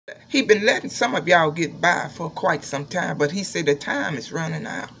He been letting some of y'all get by for quite some time, but he said the time is running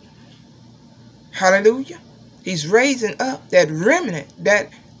out. Hallelujah. He's raising up that remnant, that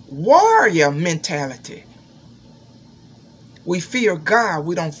warrior mentality. We fear God,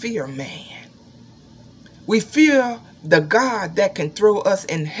 we don't fear man. We fear the God that can throw us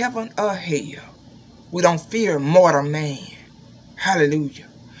in heaven or hell. We don't fear mortal man. Hallelujah.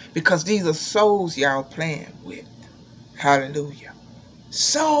 Because these are souls y'all playing with. Hallelujah.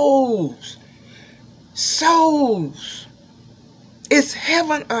 Souls. Souls. It's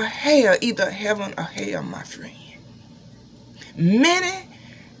heaven or hell, either heaven or hell, my friend. Many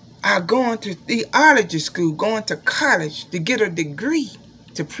are going to theology school, going to college to get a degree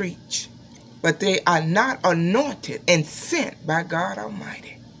to preach, but they are not anointed and sent by God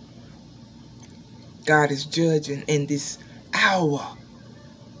Almighty. God is judging in this hour,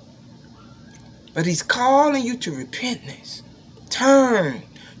 but he's calling you to repentance. Turn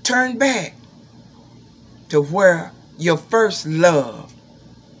back to where your first love.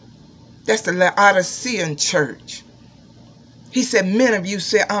 That's the Laodicean church. He said, many of you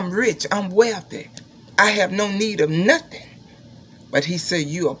say, I'm rich, I'm wealthy, I have no need of nothing. But he said,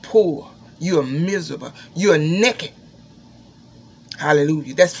 you are poor, you are miserable, you are naked.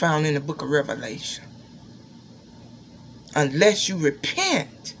 Hallelujah. That's found in the book of Revelation. Unless you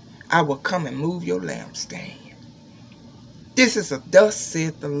repent, I will come and move your lampstand. This is a thus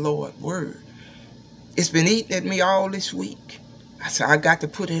saith the Lord word. It's been eating at me all this week. I said, I got to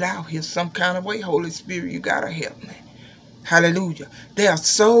put it out here some kind of way. Holy Spirit, you got to help me. Hallelujah. There are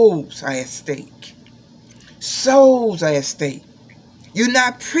souls are at stake. Souls are at stake. You're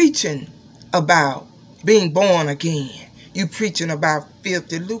not preaching about being born again. You're preaching about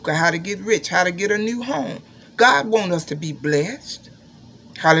filthy lucre, how to get rich, how to get a new home. God wants us to be blessed.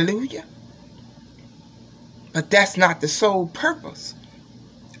 Hallelujah. But that's not the sole purpose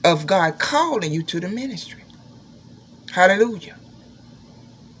of God calling you to the ministry. Hallelujah.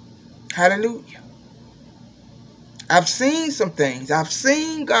 Hallelujah. I've seen some things. I've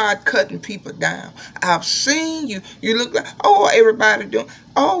seen God cutting people down. I've seen you look like, oh, everybody doing,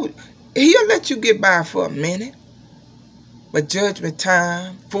 oh, he'll let you get by for a minute. But judgment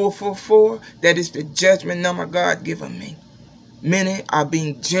time, 444, that is the judgment number God given me. Many are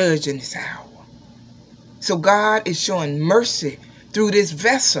being judged in this hour. So God is showing mercy through this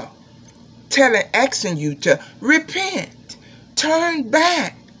vessel, asking you to repent, turn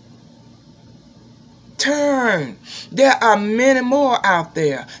back. Turn. There are many more out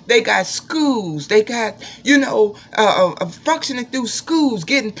there. They got schools. They got, functioning through schools,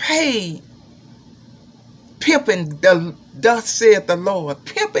 getting paid. Pimping thus saith the Lord.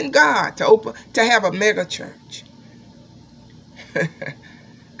 Pimping God to have a mega church.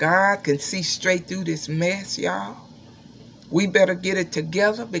 God can see straight through this mess, y'all. We better get it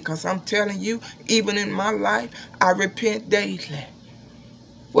together, because I'm telling you, even in my life, I repent daily.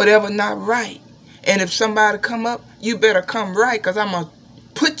 Whatever not right. And if somebody come up, you better come right, because I'm going to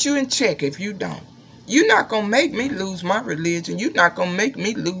put you in check if you don't. You're not going to make me lose my religion. You're not going to make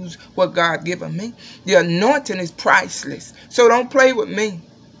me lose what God given me. The anointing is priceless. So don't play with me.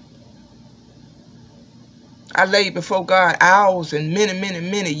 I laid before God hours and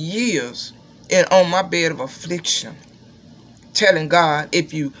many years on my bed of affliction, telling God,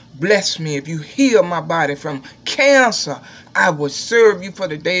 if you bless me, if you heal my body from cancer, I will serve you for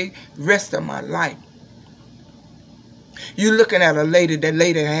the rest of my life. You're looking at a lady, that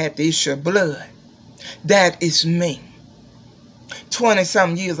lady had the issue of blood. That is me.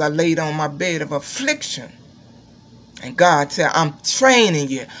 20-something years I laid on my bed of affliction. And God said, I'm training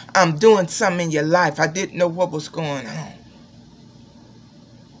you. I'm doing something in your life. I didn't know what was going on.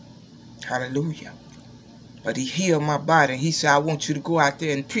 Hallelujah. But he healed my body. He said, I want you to go out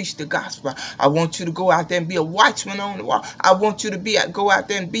there and preach the gospel. I want you to go out there and be a watchman on the wall. I want you to go out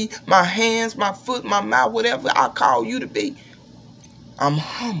there and be my hands, my foot, my mouth, whatever I call you to be. I'm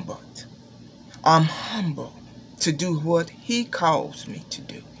humbled. I'm humble to do what he calls me to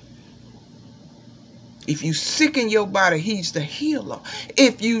do. If you sick in your body, he's the healer.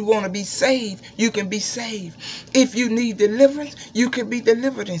 If you want to be saved, you can be saved. If you need deliverance, you can be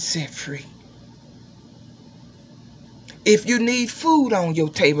delivered and set free. If you need food on your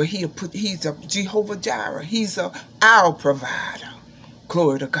table, he's a Jehovah Jireh. He's our provider.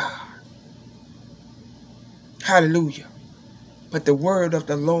 Glory to God. Hallelujah. But the word of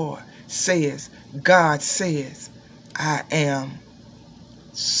the Lord says, God says, I am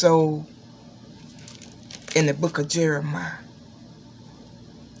so, in the book of Jeremiah,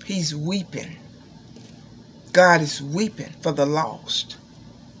 he's weeping. God is weeping for the lost.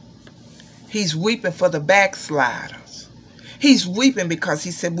 He's weeping for the backsliders. He's weeping because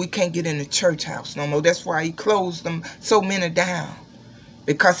he said we can't get in the church house no more. That's why he closed them so many down.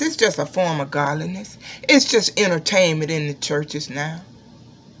 Because it's just a form of godliness. It's just entertainment in the churches now.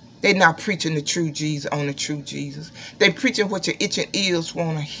 They're not preaching the true Jesus on the true Jesus. They're preaching what your itching ears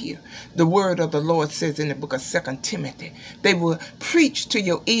want to hear. The word of the Lord says in the book of 2 Timothy, they will preach to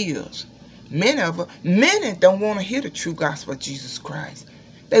your ears. Many don't want to hear the true gospel of Jesus Christ.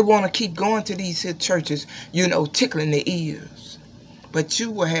 They want to keep going to these here churches, tickling their ears. But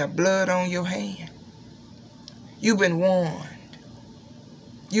you will have blood on your hand. You've been warned.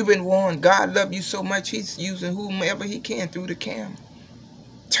 You've been warned. God loves you so much, he's using whomever he can through the camera.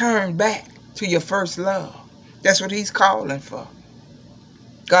 Turn back to your first love. That's what he's calling for.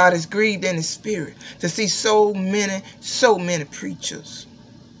 God is grieved in his spirit to see so many preachers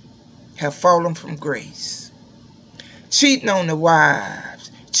have fallen from grace. Cheating on the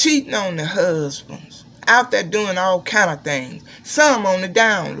wives, cheating on the husbands, out there doing all kind of things. Some on the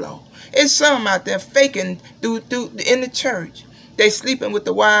down low. It's some out there faking through in the church. They sleeping with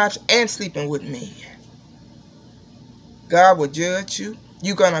the wives and sleeping with men. God will judge you.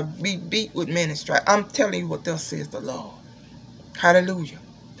 You're going to be beat with many stripes. I'm telling you what thus says the Lord. Hallelujah.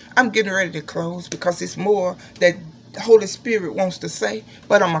 I'm getting ready to close because it's more that the Holy Spirit wants to say,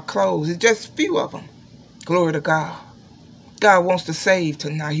 but I'm going to close. It's just a few of them. Glory to God. God wants to save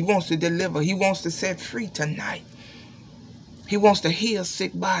tonight. He wants to deliver. He wants to set free tonight. He wants to heal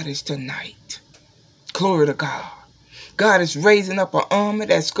sick bodies tonight. Glory to God. God is raising up an army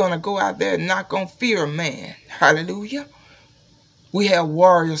that's going to go out there and not going to fear a man. Hallelujah. We have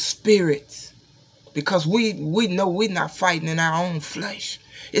warrior spirits because we know we're not fighting in our own flesh.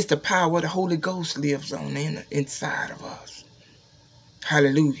 It's the power of the Holy Ghost lives on inside of us.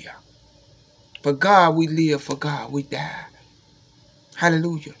 Hallelujah. For God we live, for God we die.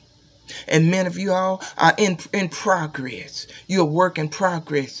 Hallelujah. And many of you all are in progress. You're a work in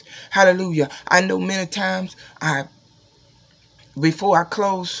progress. Hallelujah. I know many times before I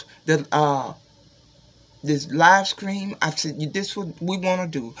close this live stream, I said, this is what we want to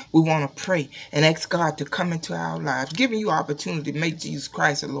do. We want to pray and ask God to come into our lives, giving you opportunity to make Jesus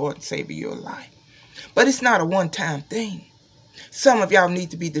Christ the Lord and Savior of your life. But it's not a one-time thing. Some of y'all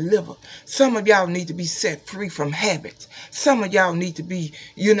need to be delivered. Some of y'all need to be set free from habits. Some of y'all need to be,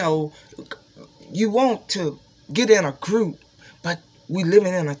 you want to get in a group, but we're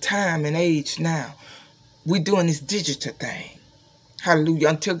living in a time and age now. We're doing this digital thing. Hallelujah.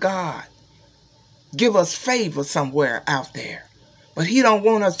 Until God give us favor somewhere out there. But he don't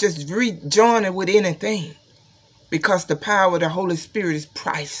want us just rejoining with anything, because the power of the Holy Spirit is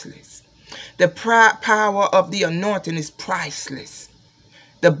priceless. The power of the anointing is priceless.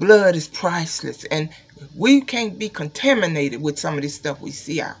 The blood is priceless. And we can't be contaminated with some of this stuff we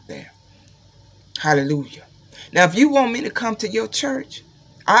see out there. Hallelujah. Now, if you want me to come to your church,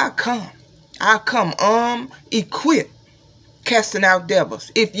 I'll come. I'll come equipped, casting out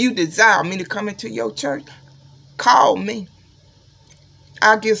devils. If you desire me to come into your church, call me.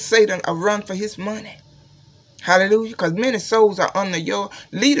 I'll give Satan a run for his money. Hallelujah. Because many souls are under your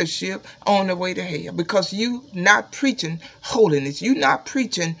leadership on the way to hell. Because you not preaching holiness. You not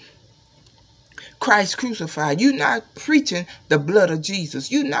preaching Christ crucified. You not preaching the blood of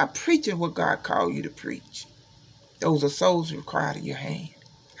Jesus. You not preaching what God called you to preach. Those are souls required of your hand.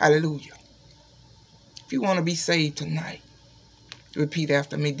 Hallelujah. If you want to be saved tonight, repeat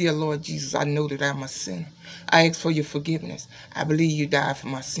after me. Dear Lord Jesus, I know that I'm a sinner. I ask for your forgiveness. I believe you died for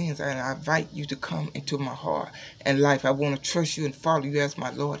my sins, and I invite you to come into my heart and life. I want to trust you and follow you as my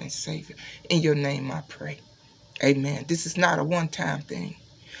Lord and Savior. In your name I pray. Amen. This is not a one-time thing.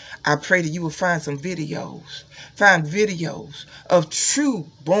 I pray that you will find some videos. Find videos of true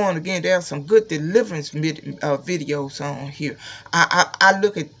born again. There are some good deliverance videos on here. I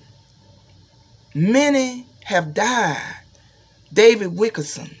look at many have died. David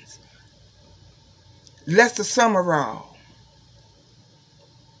Wickerson's, Lester Summerall,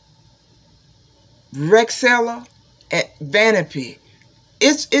 Rexella, and Vanity.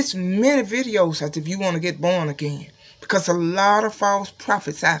 It's many videos out there if you want to get born again. Because a lot of false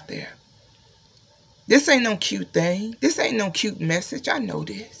prophets out there. This ain't no cute thing. This ain't no cute message. I know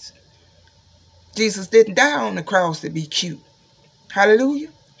this. Jesus didn't die on the cross to be cute. Hallelujah.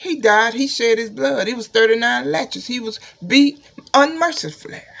 He died. He shed his blood. It was 39 lashes. He was beat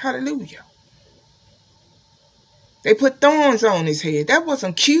unmercifully. Hallelujah. They put thorns on his head. That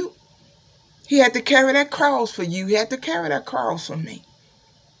wasn't cute. He had to carry that cross for you. He had to carry that cross for me.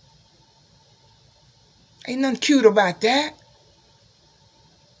 Ain't nothing cute about that.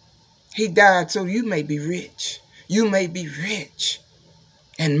 He died so you may be rich. You may be rich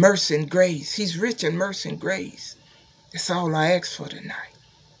in mercy and grace. He's rich in mercy and grace. That's all I ask for tonight.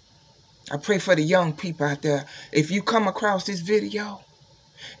 I pray for the young people out there. If you come across this video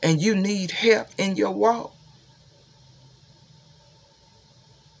and you need help in your walk,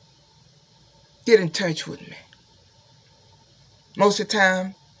 get in touch with me. Most of the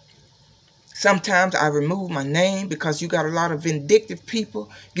time, sometimes I remove my name because you got a lot of vindictive people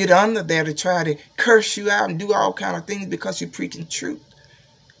get under there to try to curse you out and do all kind of things because you're preaching truth.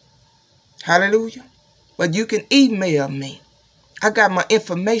 Hallelujah. But you can email me. I got my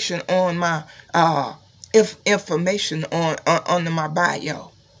information on my information on under my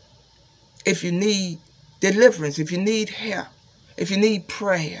bio. If you need deliverance, if you need help, if you need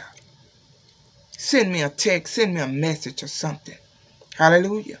prayer, send me a text, send me a message or something.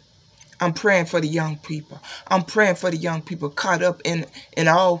 Hallelujah. I'm praying for the young people. I'm praying for the young people caught up in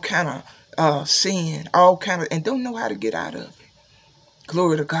all kind of sin, all kind of, and don't know how to get out of it.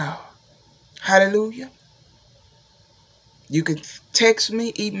 Glory to God. Hallelujah. You can text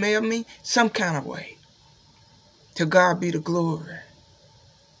me, email me, some kind of way. To God be the glory.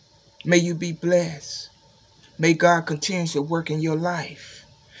 May you be blessed. May God continue to work in your life.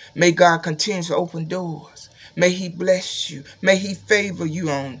 May God continue to open doors. May he bless you. May he favor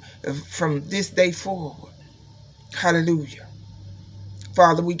you from this day forward. Hallelujah.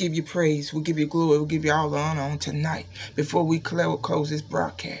 Father, we give you praise. We give you glory. We give you all the honor on tonight before we close this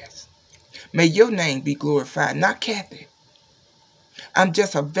broadcast. May your name be glorified, not Kathy. I'm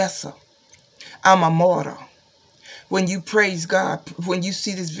just a vessel. I'm a mortal. When you praise God, when you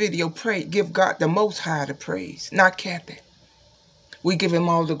see this video, pray, give God the most high the praise, not Kathy. We give him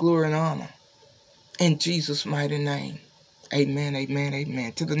all the glory and honor. In Jesus' mighty name. Amen, amen,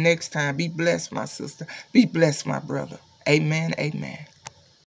 amen. Till the next time, be blessed, my sister. Be blessed, my brother. Amen, amen.